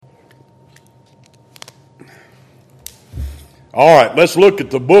All right, let's look at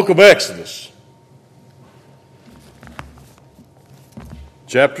the book of Exodus,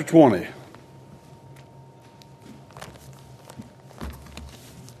 chapter 20.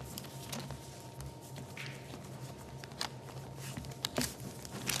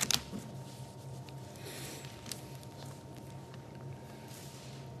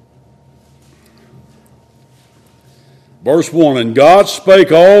 Verse 1, And God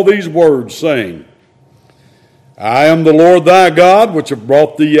spake all these words, saying, I am the Lord thy God, which have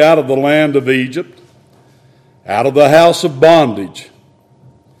brought thee out of the land of Egypt, out of the house of bondage.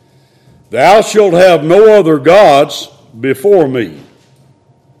 Thou shalt have no other gods before me.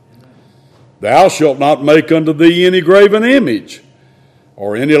 Thou shalt not make unto thee any graven image,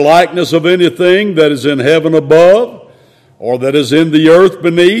 or any likeness of anything that is in heaven above, or that is in the earth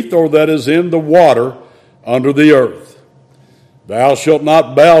beneath, or that is in the water under the earth. Thou shalt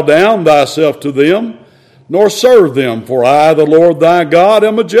not bow down thyself to them, nor serve them, for I, the Lord thy God,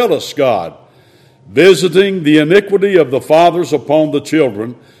 am a jealous God, visiting the iniquity of the fathers upon the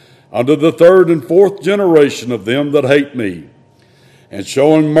children, unto the third and fourth generation of them that hate me, and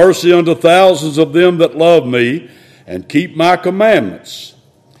showing mercy unto thousands of them that love me, and keep my commandments.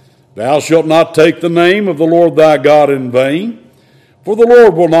 Thou shalt not take the name of the Lord thy God in vain, for the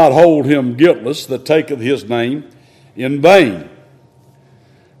Lord will not hold him guiltless that taketh his name in vain.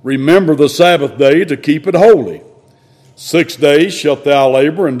 Remember the Sabbath day to keep it holy. 6 days shalt thou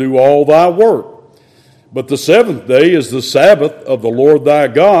labor and do all thy work. But the seventh day is the Sabbath of the Lord thy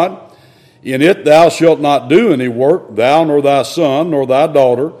God. In it thou shalt not do any work, thou nor thy son, nor thy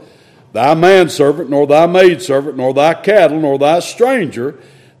daughter, thy manservant, nor thy maidservant, nor thy cattle, nor thy stranger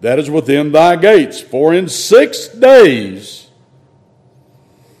that is within thy gates. For in 6 days,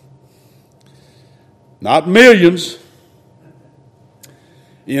 not millions,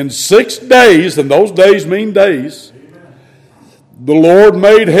 in 6 days, and those days mean days, the Lord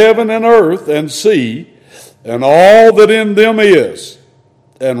made heaven and earth and sea and all that in them is,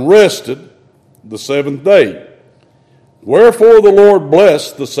 and rested the seventh day. Wherefore the Lord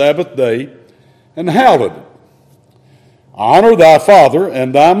blessed the Sabbath day and hallowed it. Honor thy father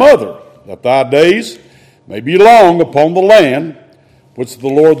and thy mother, that thy days may be long upon the land which the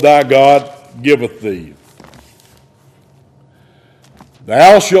Lord thy God giveth thee.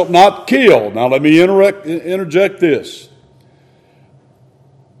 Thou shalt not kill. Now let me interject this.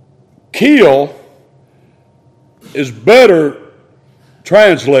 Kill is better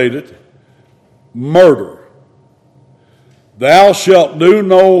translated murder. Thou shalt do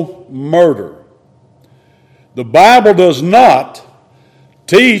no murder. The Bible does not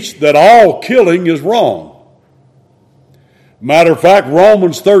teach that all killing is wrong. Matter of fact,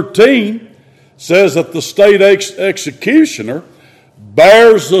 Romans 13 says that the state executioner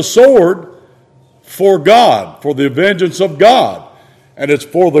bears the sword for God, for the vengeance of God, and it's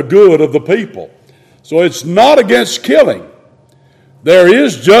for the good of the people. So it's not against killing. There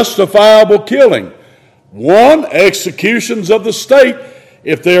is justifiable killing. One, executions of the state,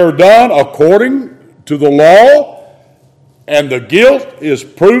 if they are done according to the law and the guilt is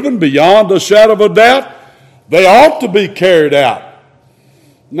proven beyond a shadow of a doubt, they ought to be carried out.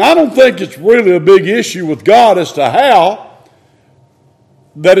 Now, I don't think it's really a big issue with God as to how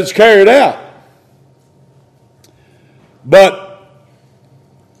that it's carried out. But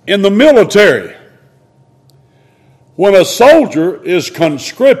in the military, when a soldier is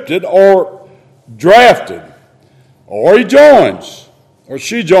conscripted or drafted, or he joins, or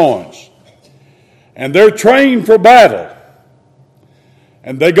she joins, and they're trained for battle,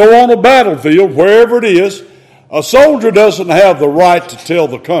 and they go on a battlefield, wherever it is, a soldier doesn't have the right to tell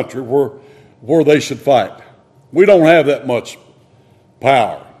the country where they should fight. We don't have that much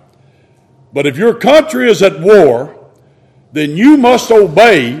power. But if your country is at war, then you must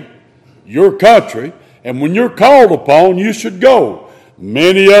obey your country, and when you're called upon, you should go.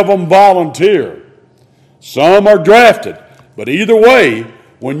 Many of them volunteer. Some are drafted. But either way,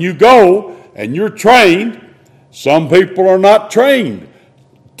 when you go and you're trained, some people are not trained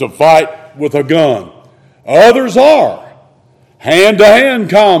to fight with a gun. Others are. Hand-to-hand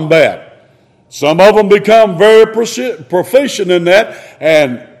combat. Some of them become very proficient in that,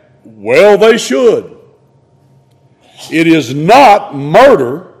 and well, they should. It is not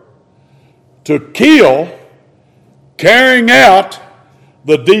murder to kill carrying out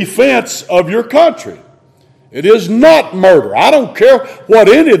the defense of your country. It is not murder. I don't care what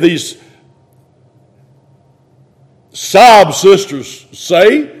any of these sob sisters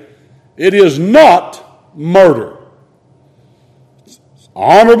say. It is not murder. It's an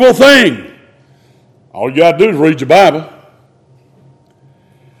honorable thing. All you got to do is read your Bible.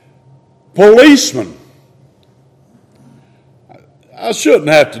 Policemen. I shouldn't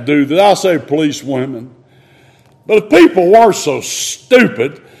have to do that. I say police women. But if people weren't so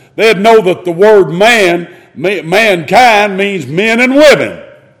stupid, they'd know that the word mankind means men and women.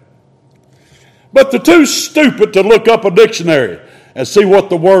 But they're too stupid to look up a dictionary and see what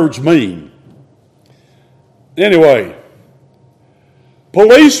the words mean. Anyway,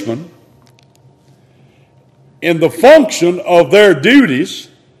 policemen, in the function of their duties,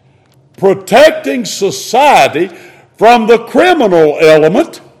 protecting society from the criminal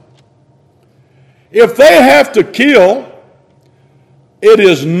element, if they have to kill, it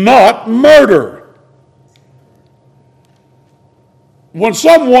is not murder. When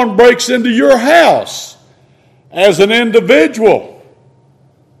someone breaks into your house as an individual,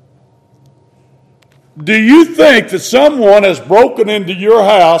 do you think that someone has broken into your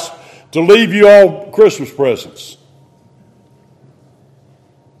house to leave you all Christmas presents?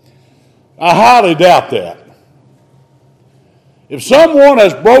 I highly doubt that. If someone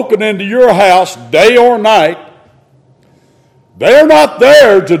has broken into your house day or night, they're not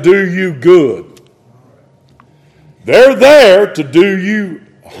there to do you good. They're there to do you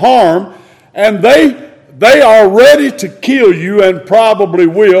harm, and they are ready to kill you, and probably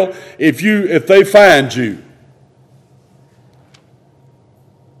will if they find you.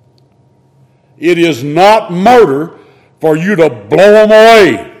 It is not murder for you to blow them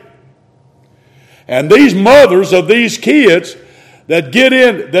away. And these mothers of these kids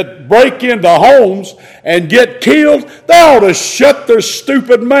that break into homes and get killed, they ought to shut their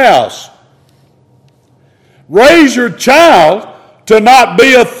stupid mouths. Raise your child to not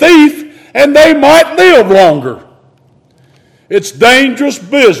be a thief, and they might live longer. It's dangerous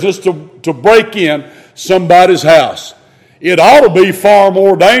business to break in somebody's house. It ought to be far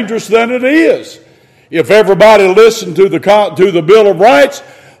more dangerous than it is. If everybody listened to the Bill of Rights,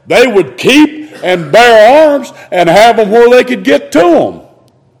 they would keep and bear arms and have them where they could get to them.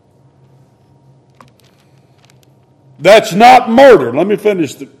 That's not murder. Let me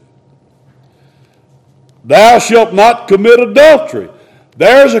finish. Thou shalt not commit adultery.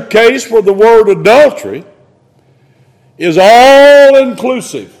 There's a case where the word adultery is all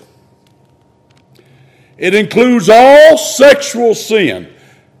inclusive. It includes all sexual sin,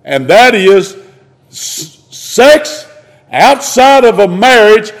 and that is sex outside of a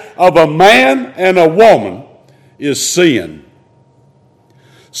marriage of a man and a woman is sin.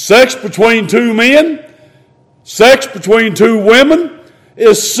 Sex between two men, sex between two women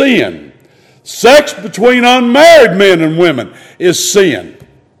is sin. Sex between unmarried men and women is sin.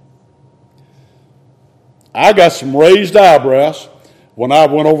 I got some raised eyebrows when I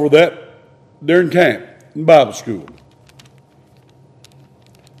went over that during camp in Bible school.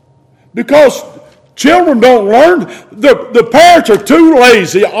 Because children don't learn. The parents are too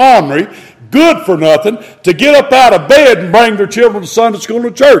lazy, ornery, good for nothing, to get up out of bed and bring their children to Sunday school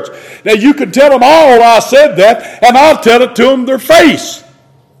and church. Now, you can tell them all I said that, and I'll tell it to them their face.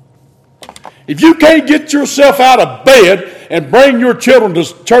 If you can't get yourself out of bed and bring your children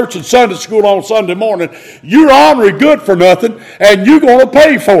to church and Sunday school on Sunday morning, you're ornery, good for nothing, and you're going to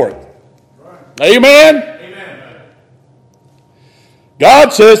pay for it. Right. Amen? Amen.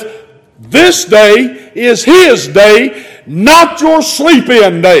 God says, this day is His day, not your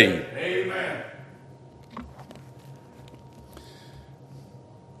sleep-in day. Amen.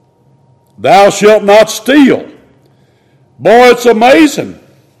 Thou shalt not steal. Boy, it's amazing.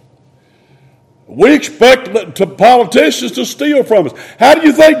 We expect politicians to steal from us. How do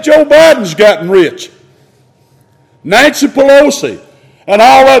you think Joe Biden's gotten rich? Nancy Pelosi and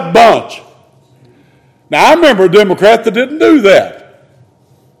all that bunch. Now, I remember a Democrat that didn't do that.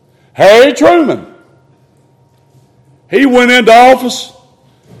 Harry Truman. He went into office.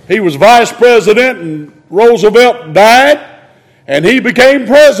 He was vice president, and Roosevelt died, and he became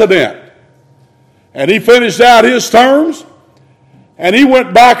president. And he finished out his terms, and he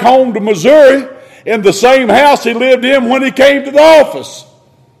went back home to Missouri in the same house he lived in when he came to the office.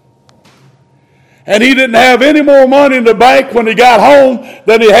 And he didn't have any more money in the bank when he got home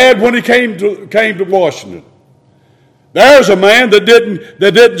than he had when he came to Washington. There's a man that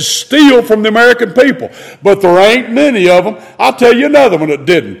didn't steal from the American people. But there ain't many of them. I'll tell you another one that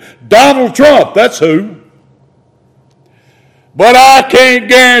didn't. Donald Trump, that's who. But I can't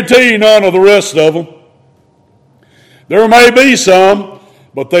guarantee none of the rest of them. There may be some,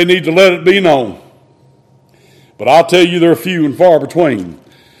 but they need to let it be known. But I'll tell you they're few and far between.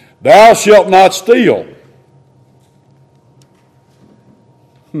 Thou shalt not steal.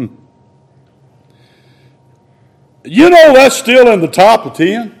 You know that's still in the top of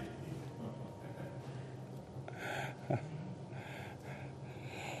 10.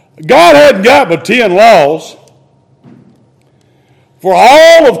 God hadn't got but 10 laws. for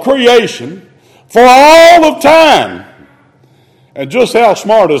all of creation, for all of time. And just how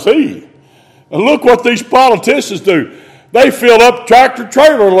smart is he? And look what these politicians do. They fill up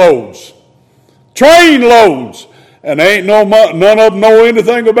tractor-trailer loads, train loads, and ain't none of them know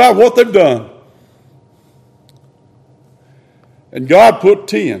anything about what they've done. And God put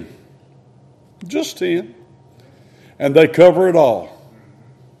 10, just 10, and they cover it all.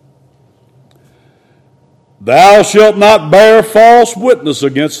 Thou shalt not bear false witness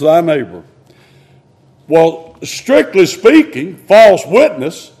against thy neighbor. Well, strictly speaking, false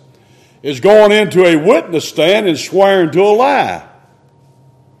witness is going into a witness stand and swearing to a lie.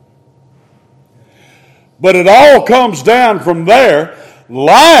 But it all comes down from there.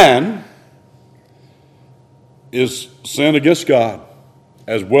 Lying is sin against God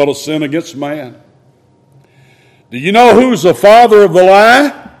as well as sin against man. Do you know who's the father of the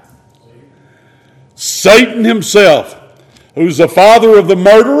lie? Satan himself. Who's the father of the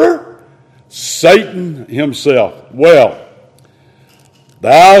murderer? Satan himself. Well,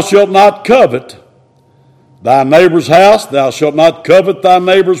 thou shalt not covet thy neighbor's house, thou shalt not covet thy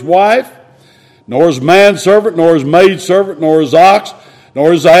neighbor's wife, nor his manservant, nor his maidservant, nor his ox,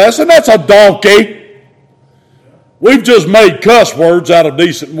 nor his ass, and that's a donkey. We've just made cuss words out of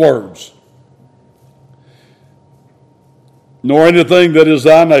decent words. Nor anything that is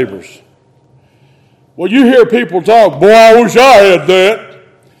thy neighbor's. Well, you hear people talk, boy, I wish I had that.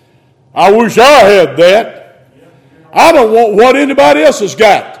 I wish I had that. I don't want what anybody else has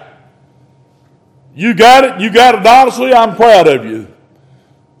got. You got it honestly, I'm proud of you.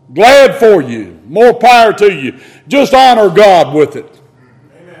 Glad for you. More power to you. Just honor God with it.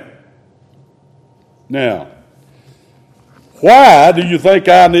 Amen. Now, why do you think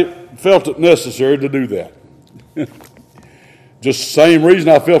I felt it necessary to do that? Just the same reason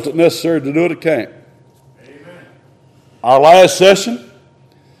I felt it necessary to do it at camp. Amen. Our last session,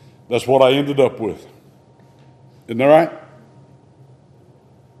 that's what I ended up with. Isn't that right?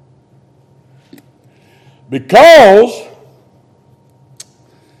 Because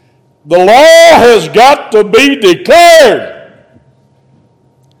the law has got to be declared.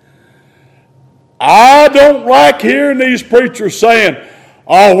 I don't like hearing these preachers saying,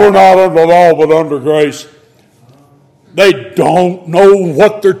 oh, we're not under law but under grace. They don't know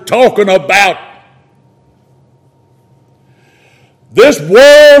what they're talking about. This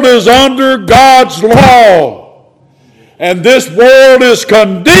world is under God's law. And this world is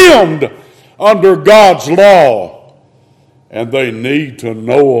condemned under God's law. And they need to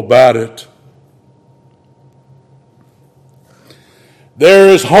know about it. There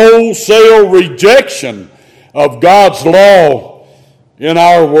is wholesale rejection of God's law in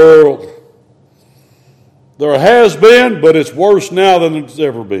our world. There has been, but it's worse now than it's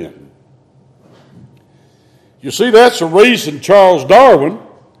ever been. You see, that's the reason Charles Darwin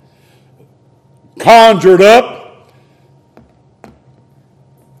conjured up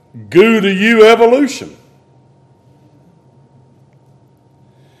goo to you evolution.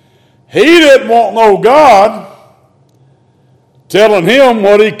 He didn't want no God telling him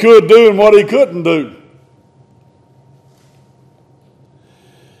what he could do and what he couldn't do.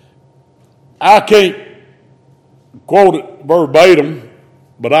 I can't quote it verbatim,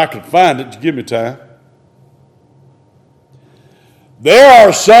 but I could find it. Give me time. There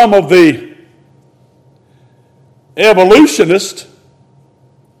are some of the evolutionists,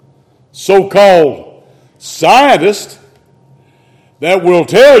 so-called scientists, that will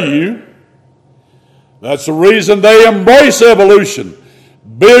tell you that's the reason they embrace evolution.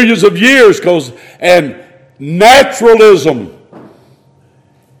 Billions of years, and naturalism,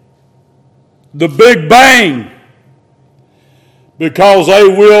 the Big Bang, because they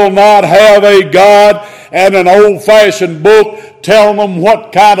will not have a God and an old-fashioned book telling them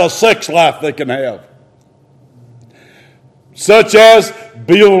what kind of sex life they can have. Such as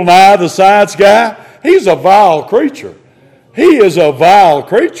Bill Nye, the science guy. He's a vile creature. He is a vile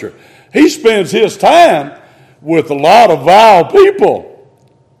creature. He spends his time with a lot of vile people.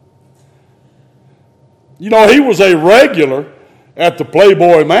 You know, he was a regular at the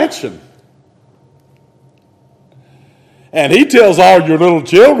Playboy Mansion. And he tells all your little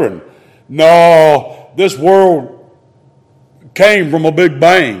children, no, this world came from a big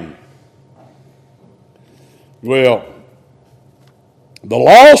bang. Well, the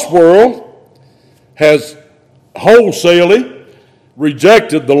lost world has wholesalely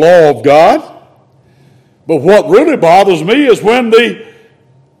rejected the law of God. But what really bothers me is when the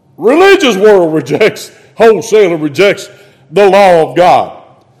religious world wholesalely rejects the law of God.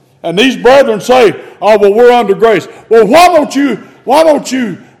 And these brethren say, oh, well, we're under grace. Well, why don't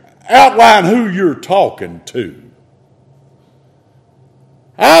you outline who you're talking to?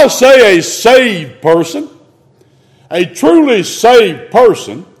 I'll say a saved person, a truly saved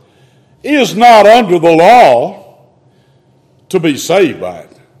person, is not under the law to be saved by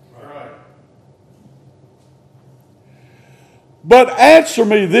it. But answer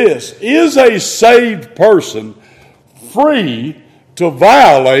me this: is a saved person free to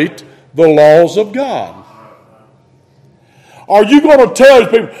violate the laws of God? Are you going to tell these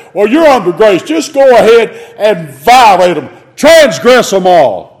people, well, you're under grace, just go ahead and violate them, transgress them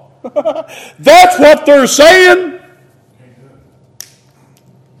all? That's what they're saying.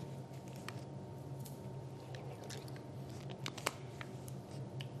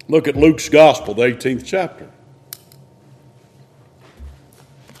 Look at Luke's Gospel, the 18th chapter.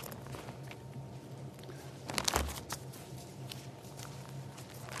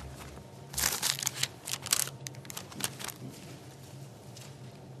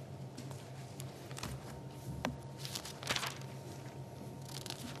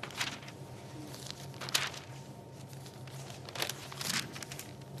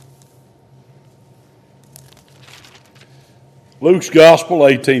 Luke's Gospel,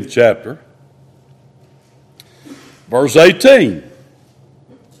 18th chapter, verse 18.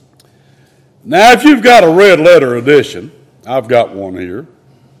 Now, if you've got a red letter edition, I've got one here.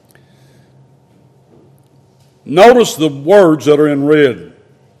 Notice the words that are in red.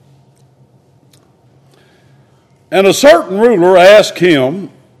 And a certain ruler asked him,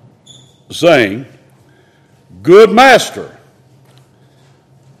 saying, Good master,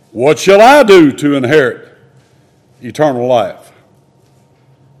 what shall I do to inherit eternal life?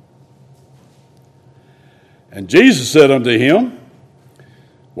 And Jesus said unto him,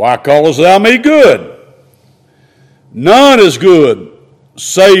 Why callest thou me good? None is good,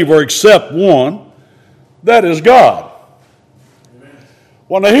 save or except one, that is God. Amen.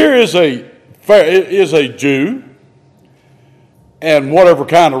 Well, now here is a Jew, and whatever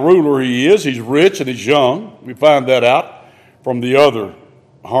kind of ruler he is, he's rich and he's young. We find that out from the other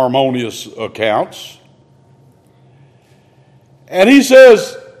harmonious accounts. And he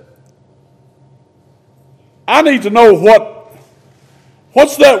says, I need to know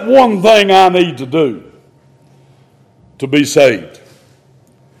what's that one thing I need to do to be saved.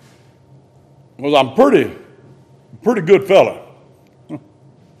 Well, I'm pretty good fella.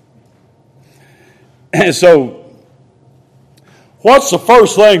 And so, what's the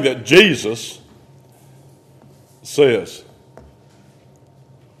first thing that Jesus says?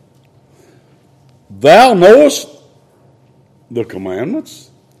 Thou knowest the commandments.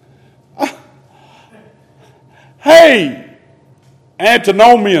 Hey,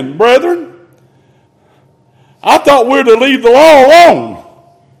 antinomian brethren, I thought we were to leave the law alone.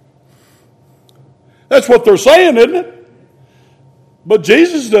 That's what they're saying, isn't it? But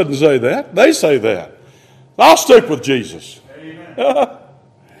Jesus doesn't say that. They say that. I'll stick with Jesus.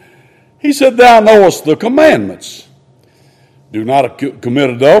 He said, Thou knowest the commandments. Do not commit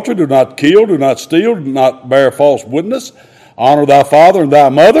adultery, do not kill, do not steal, do not bear false witness, honor thy father and thy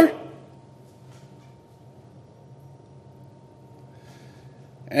mother.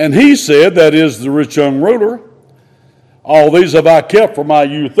 And he said, that is the rich young ruler, all these have I kept from my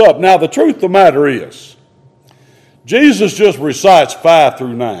youth up. Now the truth of the matter is, Jesus just recites 5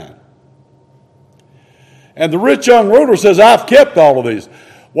 through 9. And the rich young ruler says, I've kept all of these.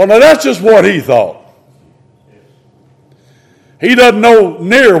 Well, now that's just what he thought. He doesn't know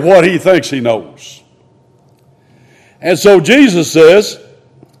near what he thinks he knows. And so Jesus says,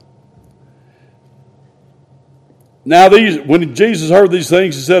 now when Jesus heard these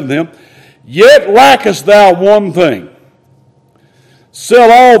things, he said to them, Yet lackest thou one thing.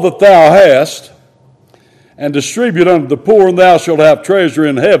 Sell all that thou hast, and distribute unto the poor, and thou shalt have treasure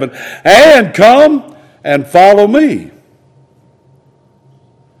in heaven. And come and follow me.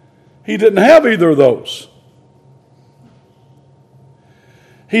 He didn't have either of those.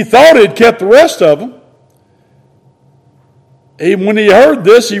 He thought he'd kept the rest of them. When he heard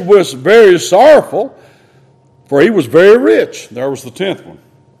this, he was very sorrowful, for he was very rich. There was the 10th one.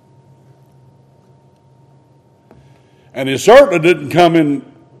 And he certainly didn't come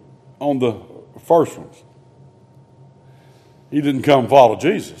in on the first ones. He didn't come follow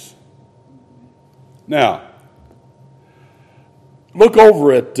Jesus. Now, look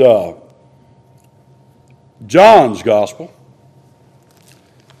over at John's Gospel.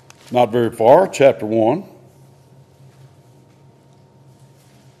 Not very far, chapter 1.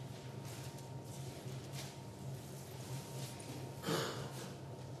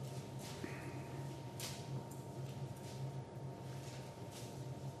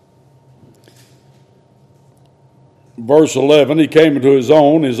 Verse 11, he came into his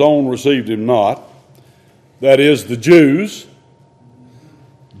own received him not. That is, the Jews.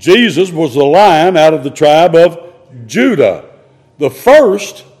 Jesus was the Lion out of the tribe of Judah, the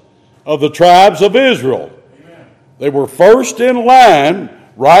first of the tribes of Israel. Amen. They were first in line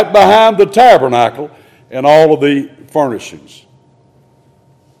right behind the tabernacle and all of the furnishings.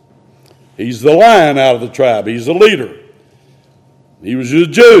 He's the Lion out of the tribe. He's the leader. He was a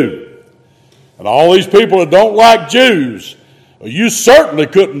Jew. And all these people that don't like Jews, you certainly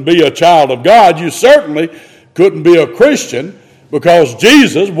couldn't be a child of God. You certainly couldn't be a Christian because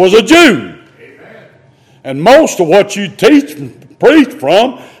Jesus was a Jew. Amen. And most of what you preach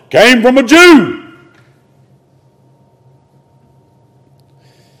from came from a Jew.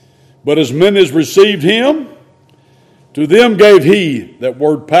 But as many as received him, to them gave he, that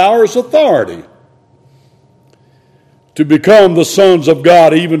word power is authority, to become the sons of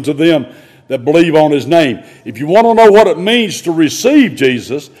God, even to them that believe on his name. If you want to know what it means to receive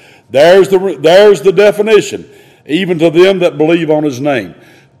Jesus, there's the definition. Even to them that believe on his name.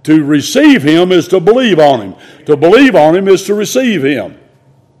 To receive him is to believe on him. To believe on him is to receive him.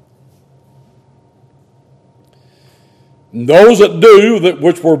 And those that do that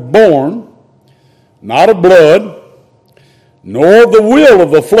which were born, not of blood, nor of the will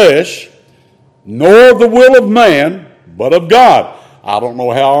of the flesh, nor of the will of man, but of God. I don't know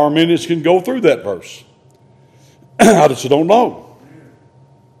how Arminians can go through that verse. I just don't know.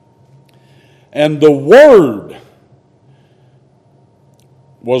 And the Word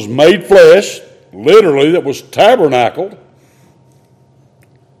was made flesh, literally, that was tabernacled,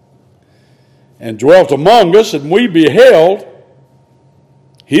 and dwelt among us, and we beheld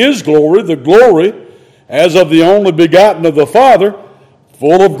his glory, the glory as of the only begotten of the Father,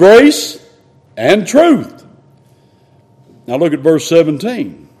 full of grace and truth. Now look at verse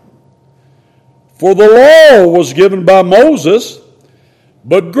 17. For the law was given by Moses,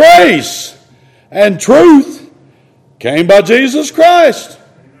 but grace and truth came by Jesus Christ.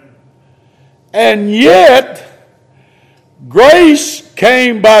 And yet, grace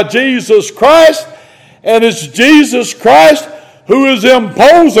came by Jesus Christ, and it's Jesus Christ who is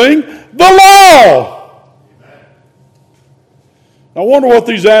imposing the law. I wonder what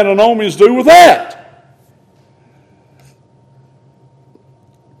these antinomians do with that.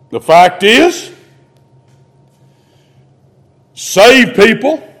 The fact is, saved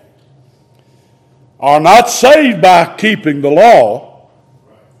people are not saved by keeping the law.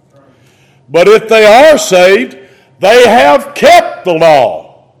 But if they are saved, they have kept the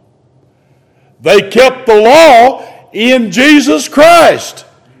law. They kept the law in Jesus Christ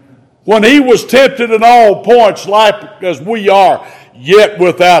when he was tempted in all points like as we are, yet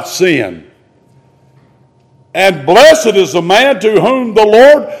without sin. And blessed is the man to whom the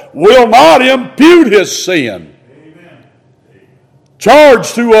Lord will not impute his sin. Amen.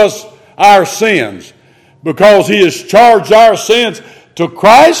 Charge to us our sins, because he has charged our sins to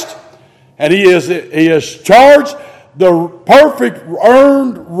Christ, and he has charged the perfect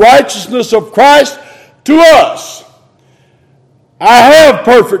earned righteousness of Christ to us. I have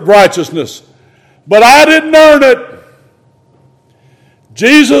perfect righteousness, but I didn't earn it.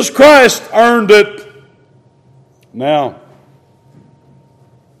 Jesus Christ earned it. Now,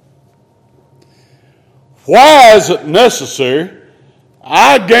 why is it necessary?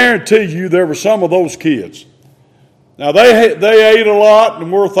 I guarantee you there were some of those kids. Now, they ate a lot,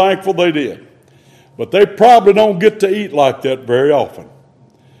 and we're thankful they did. But they probably don't get to eat like that very often,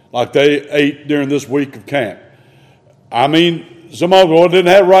 like they ate during this week of camp. I mean, some of them didn't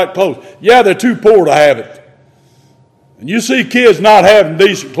have right clothes. Yeah, they're too poor to have it. And you see kids not having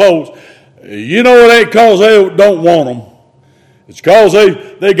decent clothes, you know it ain't because they don't want them. It's because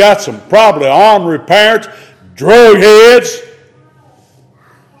they got some probably ornery parents, drug heads.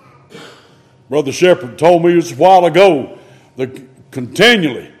 Brother Shepherd told me just a while ago that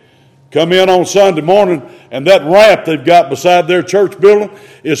continually come in on Sunday morning, and that ramp they've got beside their church building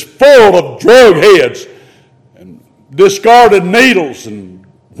is full of drug heads and discarded needles and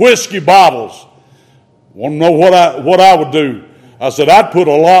whiskey bottles. Want to know what I would do? I said, I'd put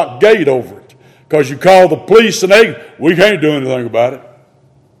a locked gate over it, because you call the police and we can't do anything about it.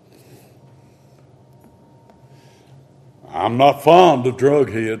 I'm not fond of drug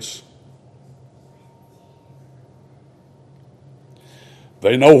heads.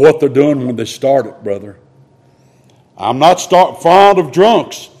 They know what they're doing when they start it, brother. I'm not fond of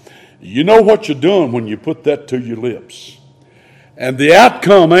drunks. You know what you're doing when you put that to your lips. And the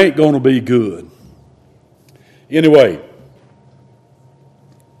outcome ain't going to be good. Anyway,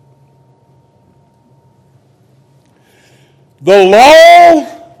 the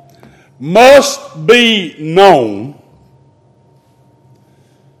law must be known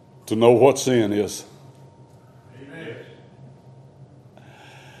to know what sin is. Amen.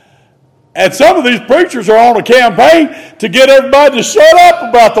 And some of these preachers are on a campaign to get everybody to shut up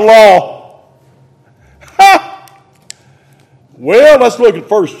about the law. Well, let's look at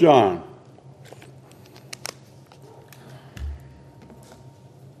 1 John.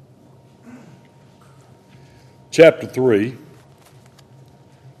 Chapter 3.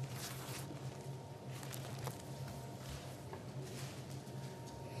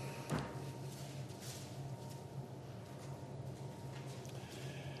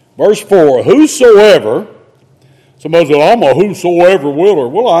 Verse 4, whosoever, somebody said, I'm a whosoever willer.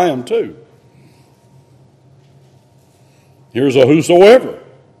 Well, I am too. Here's a whosoever.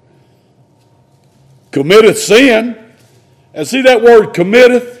 Committeth sin. And see that word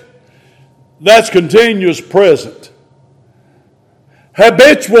committeth? That's continuous present.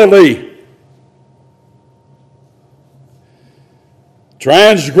 Habitually.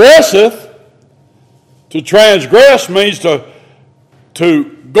 Transgresseth. To transgress means to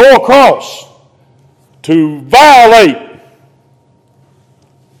go across, to violate.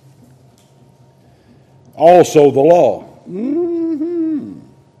 Also the law.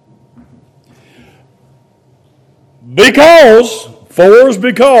 Because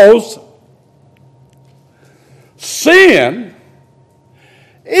sin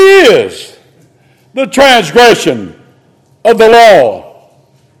is the transgression of the law.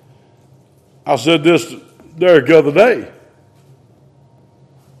 I said this to Derek the other day.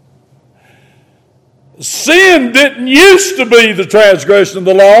 Sin didn't used to be the transgression of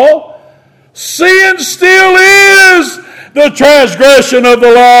the law. Sin still is the transgression of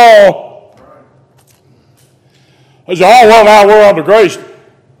the law. I say, oh, well, now we're under grace.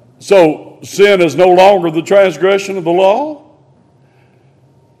 So sin is no longer the transgression of the law?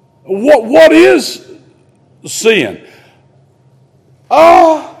 What is sin?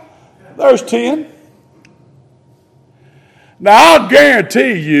 There's 10. Now, I'll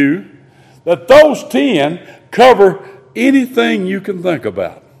guarantee you that those 10 cover anything you can think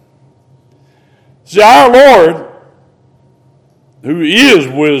about. See, our Lord, who is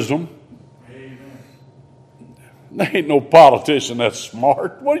wisdom, there ain't no politician that's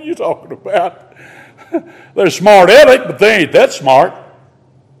smart. What are you talking about? They're smart aleck, but they ain't that smart.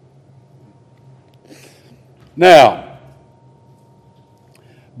 Now,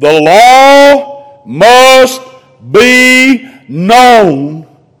 the law must be known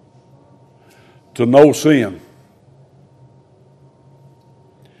to know sin.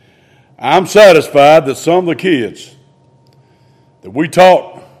 I'm satisfied that some of the kids that we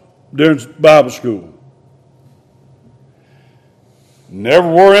taught during Bible school never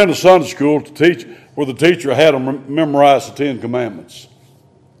were into Sunday school to teach where the teacher had them memorize the 10 Commandments.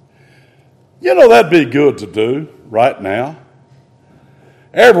 You know, that'd be good to do right now.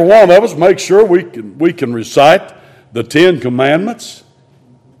 Every one of us make sure we can recite the 10 Commandments.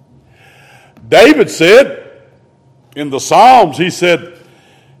 David said in the Psalms, he said,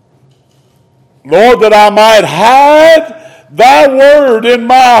 Lord, that I might hide thy word in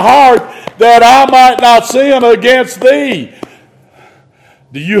my heart, that I might not sin against thee.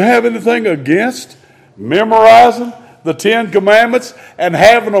 Do you have anything against memorizing the 10 Commandments and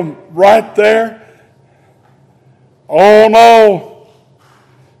having them right there? Oh, no,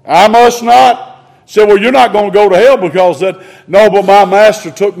 I must not. Said, well, you're not going to go to hell because that. No, but my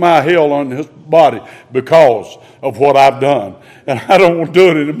master took my hell on his body because of what I've done. And I don't want to do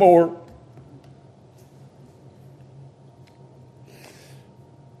it anymore.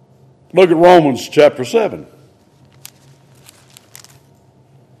 Look at Romans chapter 7.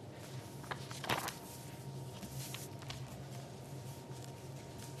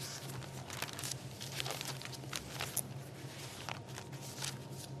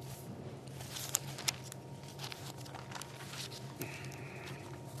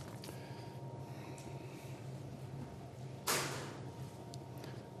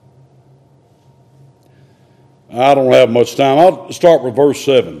 I don't have much time. I'll start with verse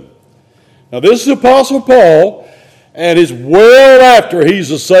 7. Now, this is Apostle Paul, and it's well after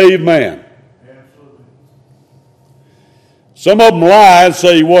he's a saved man. Absolutely. Some of them lie and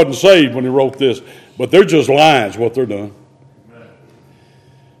say he wasn't saved when he wrote this, but they're just lying is what they're doing. Amen.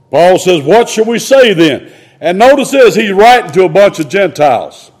 Paul says, what shall we say then? And notice this, he's writing to a bunch of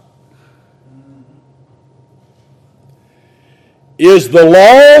Gentiles. Is the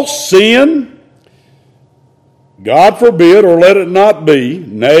law sin? God forbid, or let it not be.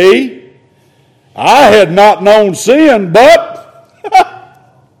 Nay, I had not known sin, but,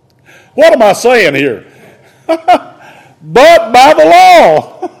 what am I saying here? But by the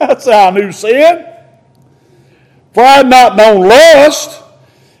law. That's how I knew sin. For I had not known lust,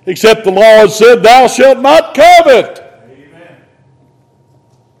 except the law had said, thou shalt not covet. Amen.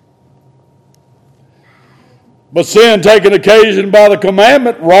 But sin, taking occasion by the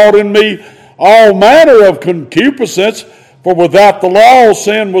commandment, wrought in me all manner of concupiscence, for without the law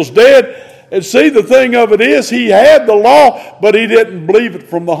sin was dead. And see, the thing of it is, he had the law, but he didn't believe it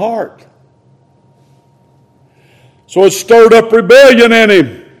from the heart. So it stirred up rebellion in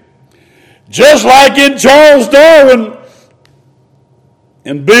him. Just like in Charles Darwin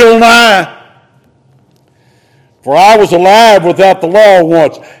and Bill Nye. For I was alive without the law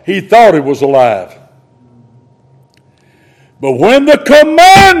once. He thought he was alive. But when the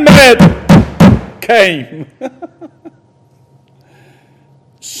commandment came,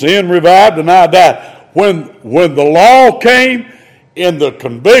 sin revived and I died. When the law came in the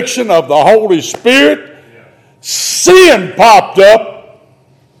conviction of the Holy Spirit, sin popped up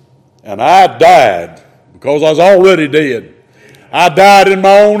and I died because I was already dead. I died in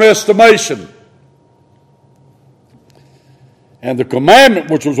my own estimation. And the commandment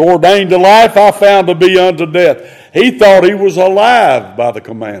which was ordained to life I found to be unto death. He thought he was alive by the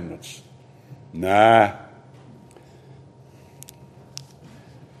commandments. Nah.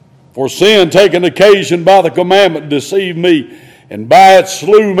 For sin, taking occasion by the commandment, deceived me, and by it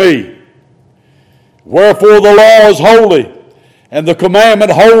slew me. Wherefore the law is holy, and the commandment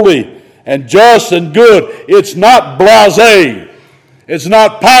holy, and just and good. It's not blasé. It's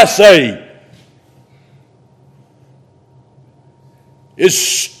not passé. Is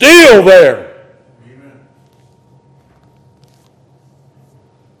still there. Amen.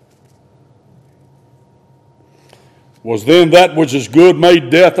 Was then that which is good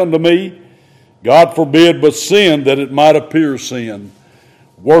made death unto me? God forbid, but sin, that it might appear sin,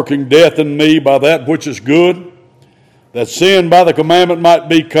 working death in me by that which is good, that sin by the commandment might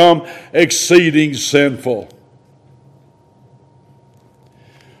become exceeding sinful.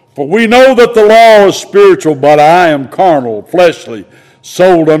 For we know that the law is spiritual, but I am carnal, fleshly,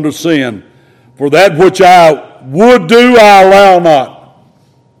 sold unto sin. For that which I would do, I allow not.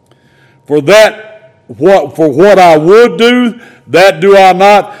 For what I would do, that do I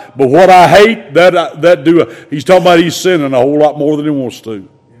not. But what I hate, that do I. He's talking about he's sinning a whole lot more than he wants to.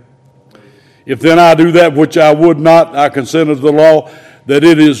 If then I do that which I would not, I consent unto the law, that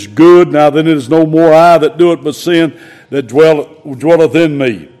it is good. Now then it is no more I that do it, but sin that dwelleth in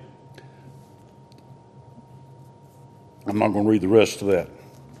me. I'm not going to read the rest of that.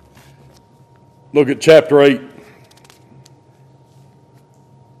 Look at chapter 8.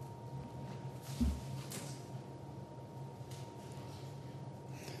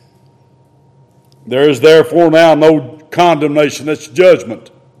 There is therefore now no condemnation, that's judgment,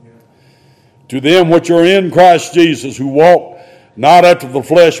 to them which are in Christ Jesus, who walk not after the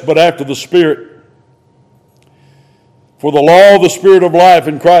flesh, but after the Spirit. For the law of the Spirit of life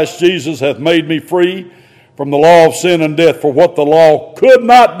in Christ Jesus hath made me free from the law of sin and death. For what the law could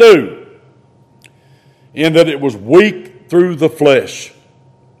not do, in that it was weak through the flesh,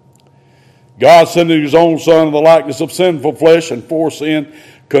 God sending his own Son in the likeness of sinful flesh, and for sin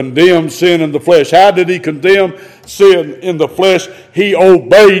condemned sin in the flesh. How did he condemn sin in the flesh? He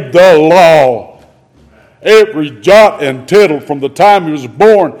obeyed the law. Every jot and tittle from the time he was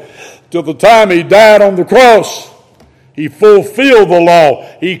born till the time he died on the cross. He fulfilled the law.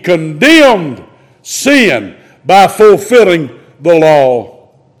 He condemned sin by fulfilling the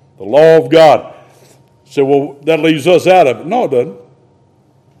law of God. So, well, that leaves us out of it. No, it doesn't.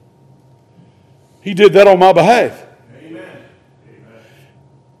 He did that on my behalf. Amen.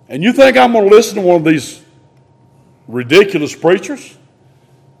 And you think I'm going to listen to one of these ridiculous preachers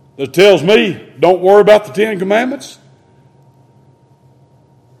that tells me, don't worry about the Ten Commandments?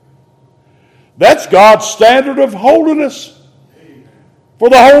 That's God's standard of holiness for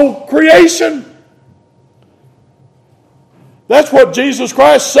the whole creation. That's what Jesus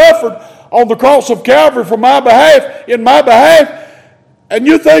Christ suffered on the cross of Calvary for my behalf, in my behalf. And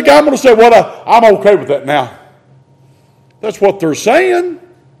you think I'm going to say, well, I'm okay with that now. That's what they're saying.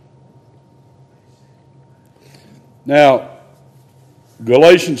 Now,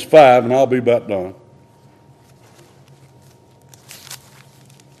 Galatians 5, and I'll be about done.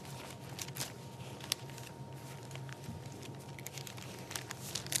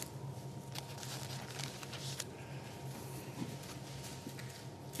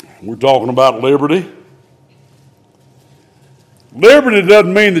 We're talking about liberty. Liberty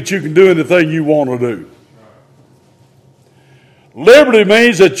doesn't mean that you can do anything you want to do. Liberty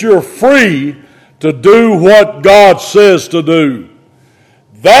means that you're free to do what God says to do.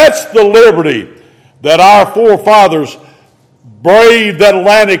 That's the liberty that our forefathers braved that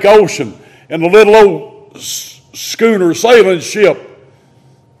Atlantic Ocean in a little old schooner sailing ship.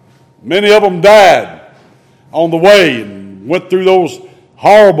 Many of them died on the way and went through those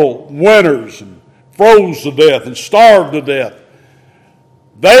horrible winters and froze to death and starved to death.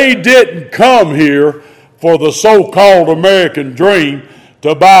 They didn't come here for the so-called American dream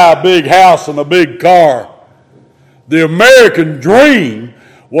to buy a big house and a big car. The American dream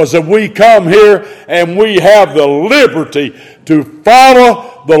was that we come here and we have the liberty to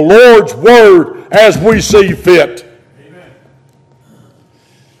follow the Lord's word as we see fit. Amen.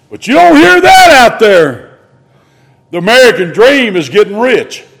 But you don't hear that out there. The American dream is getting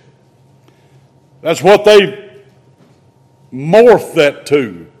rich. That's what they morphed that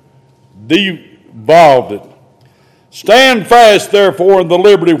to, devolved it. Stand fast, therefore, in the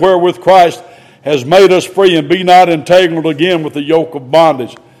liberty wherewith Christ has made us free, and be not entangled again with the yoke of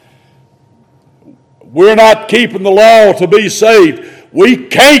bondage. We're not keeping the law to be saved. We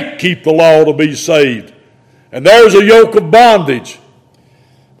can't keep the law to be saved. And there's a yoke of bondage.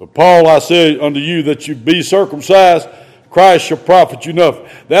 But Paul, I say unto you that you be circumcised, Christ shall profit you enough.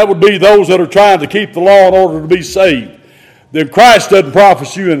 That would be those that are trying to keep the law in order to be saved. Then Christ doesn't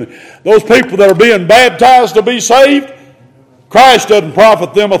profit you. And those people that are being baptized to be saved, Christ doesn't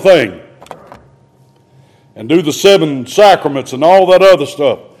profit them a thing. And do the 7 sacraments and all that other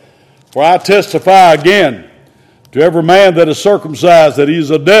stuff. For I testify again to every man that is circumcised that he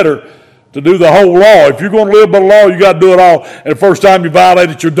is a debtor to do the whole law. If you're going to live by the law, you got to do it all. And the first time you violate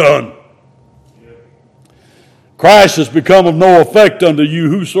it, you're done. Christ has become of no effect unto you.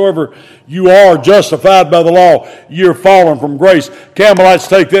 Whosoever you are justified by the law, you're fallen from grace. Campbellites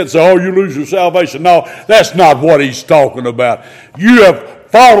take that and say, oh, you lose your salvation. No, that's not what he's talking about. You have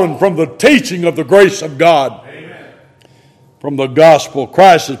fallen from the teaching of the grace of God. Amen. From the gospel,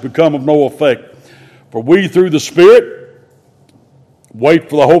 Christ has become of no effect. For we through the Spirit wait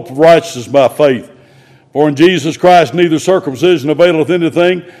for the hope of righteousness by faith. For in Jesus Christ neither circumcision availeth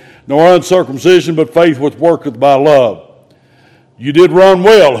anything, nor uncircumcision, but faith which worketh by love. You did run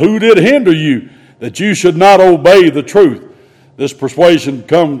well. Who did hinder you that you should not obey the truth? This persuasion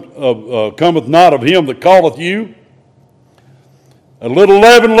cometh not of him that calleth you. A little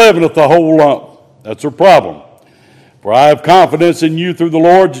leaven leaveneth the whole lump. That's her problem. For I have confidence in you through the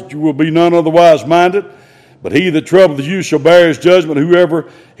Lord that you will be none otherwise minded. But he that troubleth you shall bear his judgment,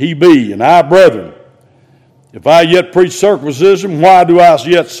 whoever he be. And I, brethren, if I yet preach circumcision, why do I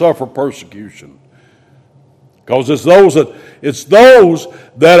yet suffer persecution? Because it's those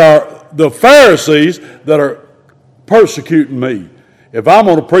that are the Pharisees that are persecuting me. If I'm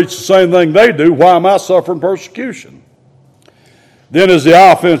going to preach the same thing they do, why am I suffering persecution? Then is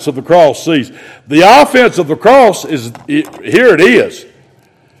the offense of the cross ceased. The offense of the cross is, here it is.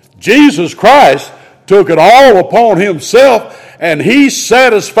 Jesus Christ took it all upon himself, and he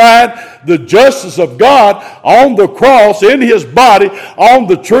satisfied the justice of God on the cross, in his body, on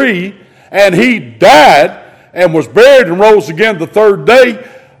the tree, and he died and was buried and rose again the third day,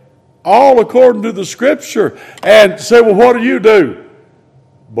 all according to the Scripture. And say, well, what do?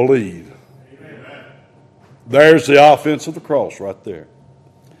 Believe. Amen. There's the offense of the cross right there.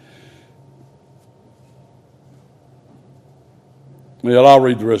 Well, I'll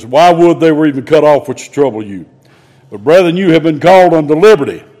read the rest. Why would they were even cut off which trouble you? But brethren, you have been called unto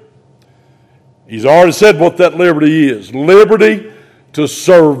liberty. He's already said what that liberty is. Liberty to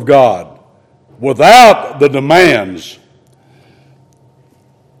serve God without the demands.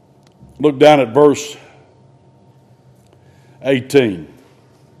 Look down at verse 18.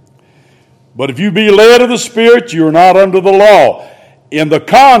 But if you be led of the Spirit, you are not under the law. In the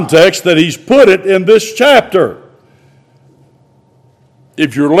context that he's put it in this chapter.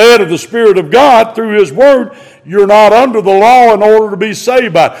 If you're led of the Spirit of God through his word, you're not under the law in order to be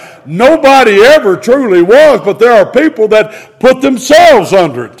saved by it. Nobody ever truly was, but there are people that put themselves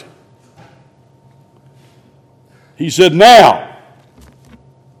under it. He said, now,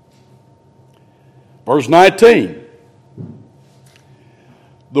 verse 19,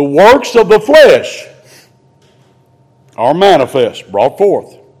 the works of the flesh are manifest, brought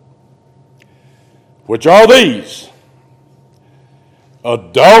forth, which are these: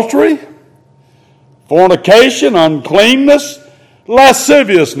 adultery, fornication, uncleanness,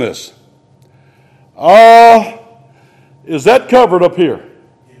 lasciviousness. Is that covered up here?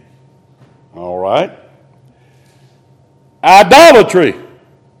 All right. Idolatry.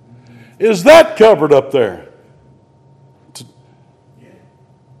 Is that covered up there?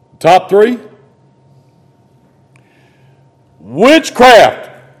 Top 3. Witchcraft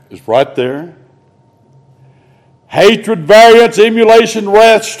is right there. Hatred, variance, emulation,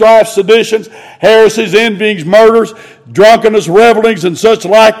 wrath, strife, seditions, heresies, envyings, murders, drunkenness, revelings, and such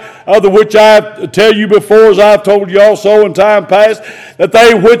like, of the which I tell you before, as I have told you also in time past, that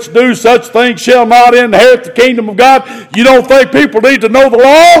they which do such things shall not inherit the kingdom of God. You don't think people need to know the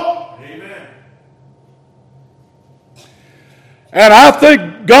law? Amen. And I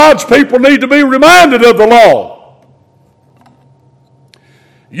think God's people need to be reminded of the law.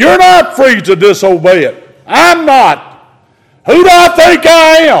 You're not free to disobey it. I'm not. Who do I think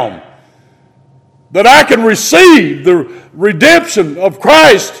I am that I can receive the redemption of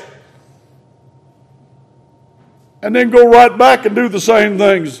Christ and then go right back and do the same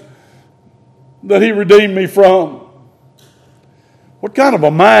things that He redeemed me from? What kind of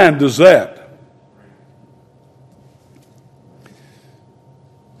a mind is that?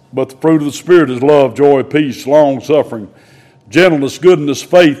 But the fruit of the Spirit is love, joy, peace, long-suffering, gentleness, goodness,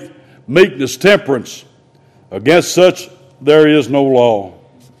 faith, meekness, temperance. Against such there is no law.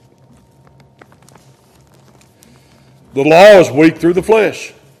 The law is weak through the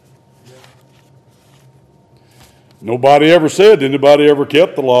flesh. Nobody ever said anybody ever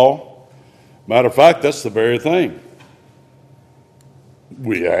kept the law. Matter of fact, that's the very thing.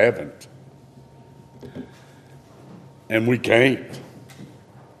 We haven't. And we can't.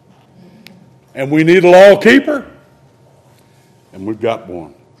 And we need a law keeper. And we've got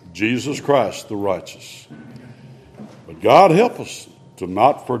one. Jesus Christ, the righteous. But God help us to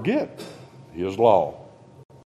not forget His law.